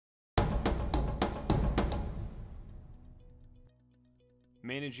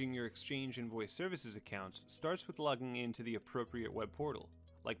Managing your Exchange and Voice Services accounts starts with logging into the appropriate web portal,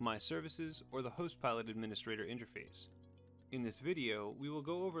 like My Services or the HostPilot Administrator interface. In this video, we will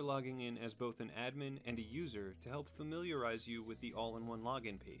go over logging in as both an admin and a user to help familiarize you with the all-in-one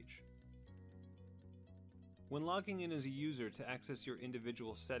login page. When logging in as a user to access your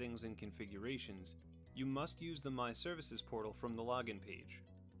individual settings and configurations, you must use the My Services portal from the login page.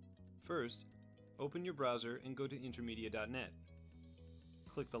 First, open your browser and go to intermedia.net.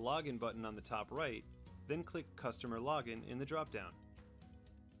 Click the Login button on the top right, then click Customer Login in the drop-down.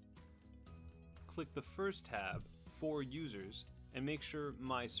 Click the first tab, For Users, and make sure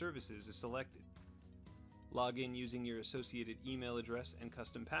My Services is selected. Log in using your associated email address and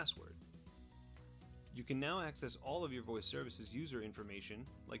custom password. You can now access all of your voice services user information,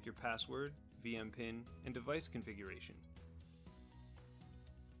 like your password, VM PIN, and device configuration.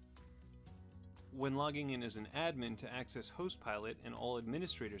 When logging in as an admin to access HostPilot and all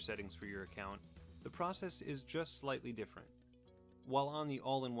administrator settings for your account, the process is just slightly different. While on the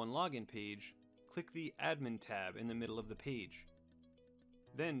all-in-one login page, click the Admin tab in the middle of the page.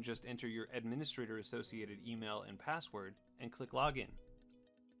 Then just enter your administrator-associated email and password and click Login.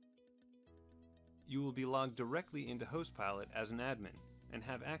 You will be logged directly into HostPilot as an admin and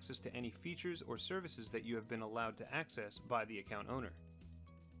have access to any features or services that you have been allowed to access by the account owner.